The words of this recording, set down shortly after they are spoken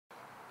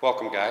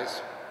Welcome,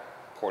 guys.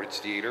 Portage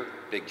Theater,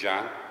 Big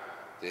John,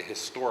 the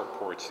historic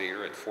Portage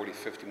Theater at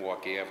 4050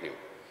 Milwaukee Avenue.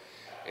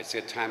 It's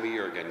that time of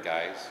year again,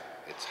 guys.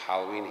 It's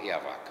Halloween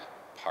Havoc,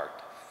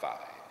 Part 5.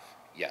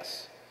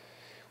 Yes,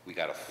 we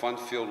got a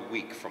fun-filled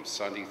week from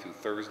Sunday through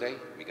Thursday.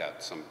 We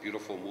got some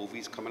beautiful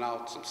movies coming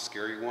out, some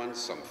scary ones,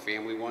 some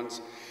family ones,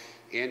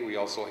 and we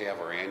also have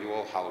our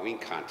annual Halloween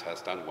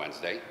contest on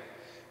Wednesday.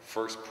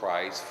 First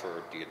prize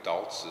for the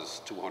adults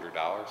is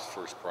 $200.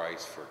 First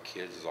prize for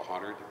kids is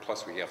 $100.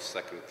 Plus we have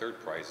second and third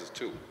prizes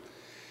too.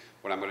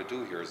 What I'm going to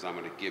do here is I'm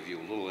going to give you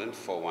a little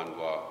info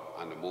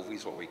on the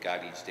movies, what we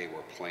got each day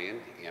we're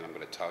playing, and I'm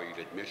going to tell you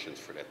the admissions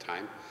for that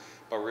time.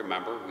 But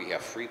remember, we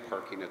have free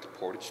parking at the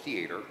Portage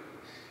Theater,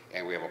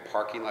 and we have a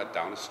parking lot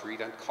down the street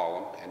on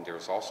Cullum, and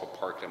there's also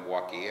parking on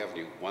Milwaukee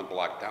Avenue, 1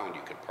 block down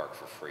you can park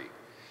for free.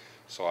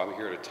 So I'm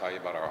here to tell you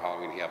about our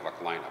Halloween Havoc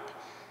lineup.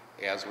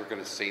 As we're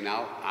going to say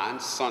now, on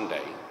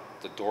Sunday,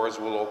 the doors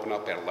will open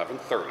up at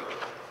 11:30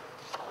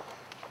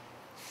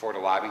 for the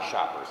lobby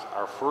shoppers.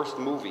 Our first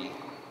movie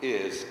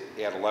is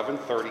at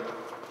 11:30.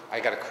 I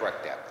got to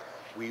correct that.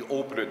 We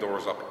open the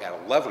doors up at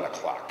 11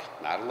 o'clock,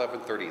 not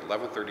 11:30.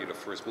 11:30 the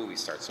first movie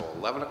starts. So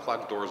 11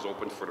 o'clock doors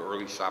open for the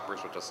early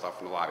shoppers with the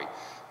stuff in the lobby.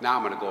 Now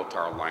I'm going to go to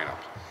our lineup.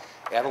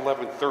 At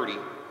 11:30,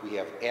 we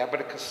have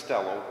Abbott and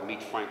Costello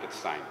Meet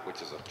Frankenstein,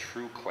 which is a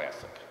true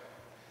classic,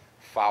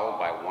 followed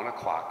by 1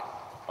 o'clock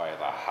by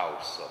The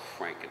House of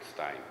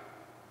Frankenstein.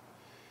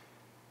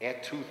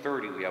 At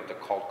 2:30, we have the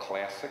cult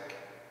classic,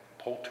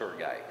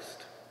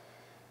 Poltergeist.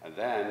 And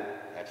then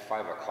at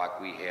 5 o'clock,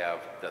 we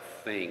have The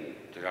Thing,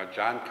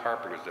 John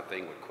Carpenter's The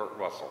Thing with Kurt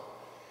Russell.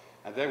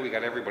 And then we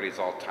got everybody's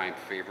all-time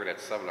favorite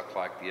at 7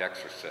 o'clock, The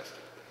Exorcist.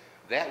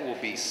 That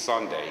will be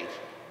Sunday.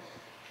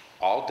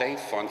 All-day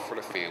fun for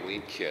the family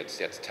and kids.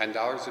 That's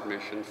 $10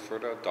 admission for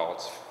the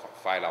adults,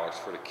 $5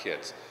 for the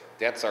kids.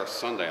 That's our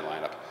Sunday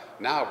lineup.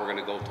 Now we're going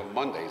to go to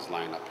Monday's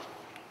lineup,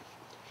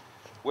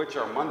 which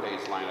our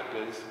Monday's lineup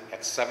is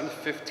at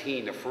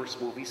 7:15. The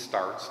first movie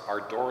starts.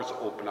 Our doors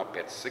open up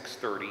at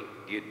 6:30.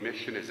 The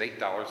admission is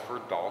 $8 for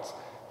adults,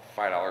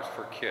 $5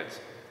 for kids.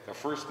 The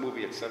first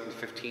movie at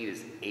 7:15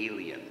 is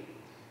Alien.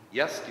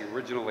 Yes, the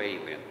original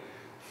Alien.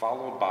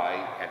 Followed by,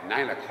 at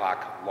 9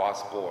 o'clock,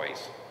 Lost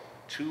Boys.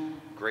 Two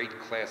great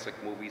classic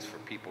movies for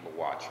people to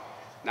watch.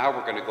 Now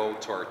we're going to go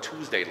to our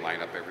Tuesday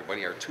lineup,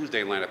 everybody. Our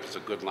Tuesday lineup is a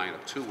good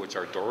lineup too, which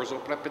our doors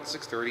open up at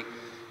 6:30.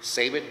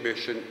 Same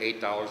admission,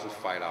 $8 and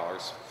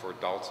 $5 for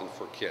adults and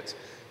for kids.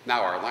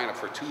 Now our lineup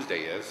for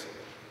Tuesday is,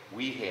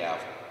 we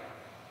have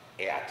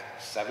at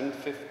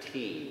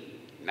 7:15,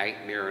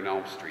 Nightmare on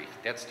Elm Street.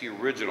 That's the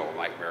original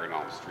Nightmare on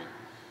Elm Street.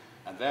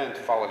 And then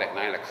followed at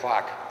 9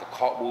 o'clock, the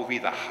cult movie,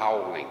 The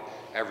Howling.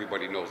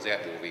 Everybody knows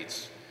that movie.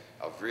 It's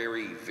a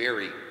very,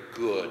 very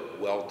good,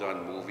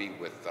 well-done movie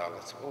with,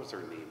 what was her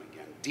name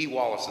again? Dee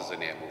Wallace is in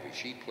that movie.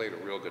 She played a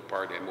real good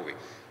part in that movie.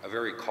 A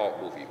very cult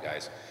movie, you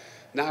guys.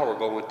 Now we're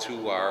going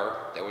to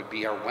that would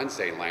be our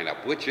Wednesday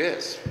lineup, which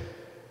is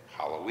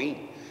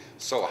Halloween.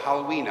 So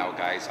Halloween now,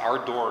 guys, our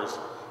doors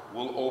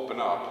will open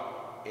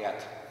up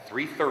at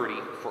 3:30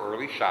 for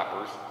early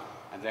shoppers,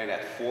 and then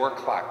at 4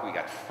 o'clock we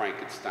got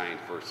Frankenstein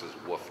versus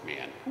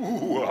Wolfman.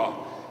 Ooh,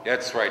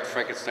 that's right,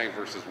 Frankenstein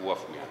versus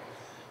Wolfman.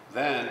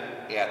 Then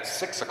at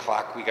 6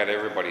 o'clock we got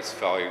everybody's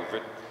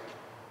favorite,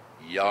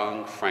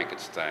 Young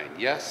Frankenstein.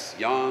 Yes,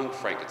 Young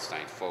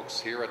Frankenstein, folks,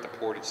 here at the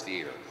Portage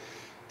Theater.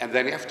 And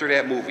then after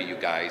that movie, you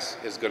guys,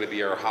 is going to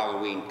be our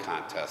Halloween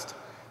contest.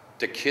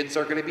 The kids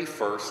are going to be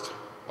first,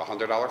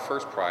 $100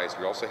 first prize.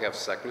 We also have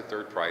second and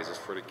third prizes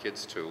for the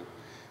kids too.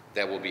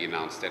 That will be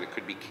announced. And it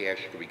could be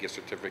cash, it could be gift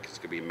certificates,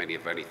 it could be many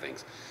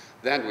things.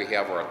 Then we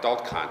have our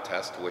adult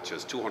contest, which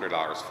is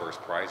 $200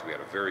 first prize. We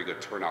had a very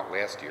good turnout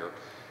last year.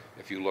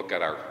 If you look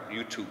at our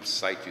YouTube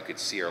site, you could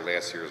see our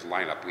last year's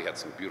lineup. We had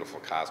some beautiful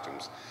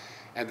costumes.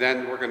 And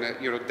then we're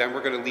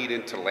gonna lead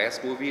into the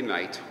last movie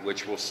night,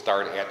 which will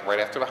start at right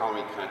after the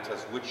Halloween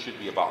contest, which should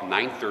be about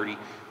 9:30,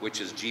 which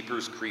is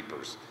Jeepers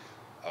Creepers,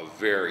 a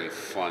very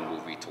fun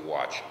movie to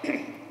watch.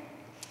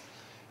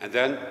 And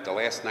then the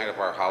last night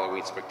of our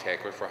Halloween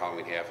spectacular for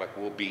Halloween Havoc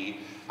will be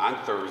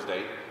on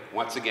Thursday.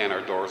 Once again,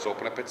 our doors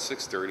open up at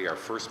 6:30. Our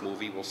first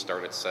movie will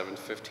start at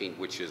 7:15,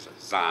 which is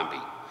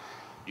Zombie.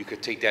 You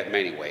could take that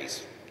many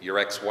ways. Your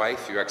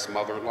ex-wife, your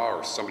ex-mother-in-law,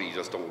 or somebody you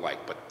just don't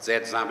like. But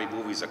that zombie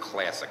movie is a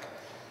classic.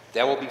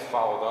 That will be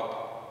followed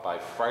up by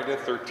Friday the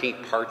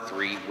 13th, Part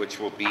 3, which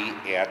will be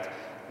at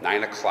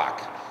 9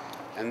 o'clock.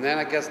 And then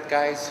I guess,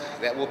 guys,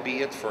 that will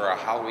be it for our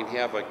Halloween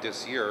Havoc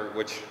this year,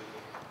 which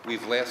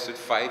we've lasted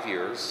 5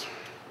 years.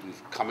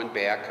 We've coming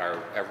back.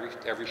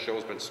 Every show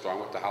has been strong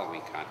with the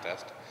Halloween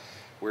contest.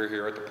 We're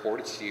here at the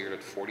Portage Theater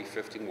at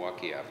 4050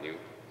 Milwaukee Avenue.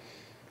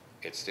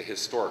 It's the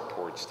historic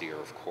Portage Theater,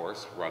 of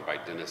course, run by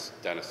Dennis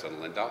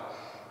and Linda.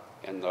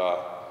 And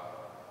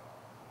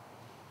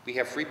we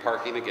have free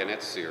parking again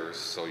at Sears,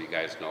 so you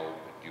guys know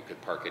you can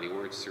park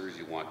anywhere at Sears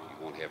you want. You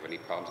won't have any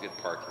problems getting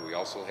parking. We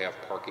also have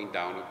parking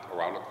down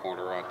around the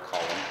corner on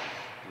Cullum,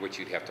 which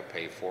you'd have to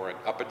pay for. And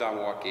up and down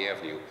Milwaukee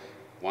Avenue,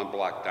 1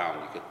 block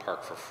down, you could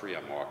park for free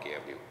on Milwaukee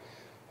Avenue.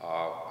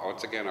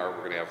 Once again, we're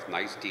going to have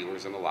nice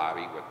dealers in the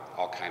lobby with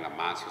all kind of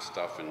monster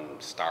stuff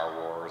and Star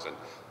Wars. And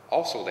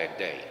also that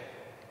day,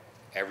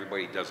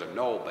 everybody doesn't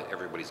know, but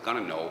everybody's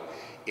going to know,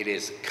 it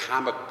is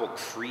comic book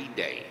free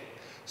day.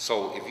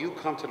 So if you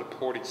come to the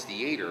Portage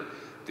Theater,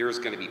 there's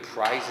going to be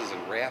prizes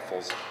and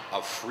raffles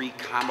of free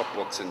comic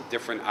books and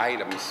different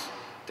items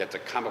that the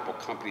comic book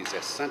companies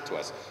have sent to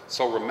us.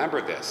 So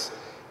remember this,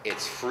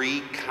 it's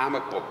free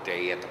comic book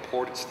day at the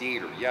Portage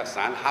Theater. Yes,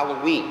 on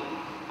Halloween.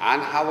 On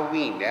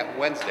Halloween, that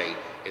Wednesday,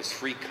 is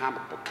free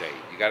comic book day.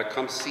 You got to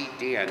come see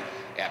Dan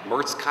at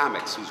Mertz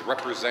Comics, who's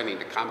representing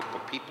the comic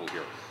book people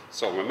here.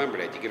 So remember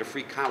that, you get a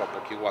free comic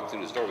book, you walk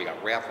through this door, we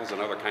got raffles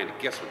and other kind of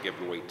gifts we're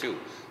giving away too.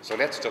 So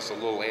that's just a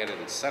little added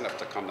incentive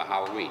to come to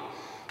Halloween.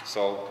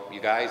 So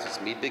you guys,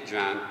 it's me, Big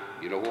John.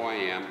 You know who I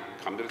am.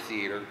 Come to the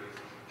theater.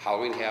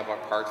 Halloween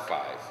Havoc Part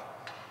 5.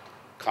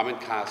 Come in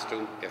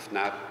costume. If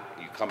not,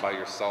 you come by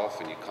yourself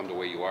and you come the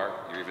way you are,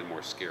 you're even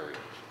more scary.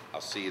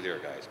 I'll see you there,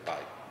 guys.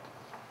 Bye.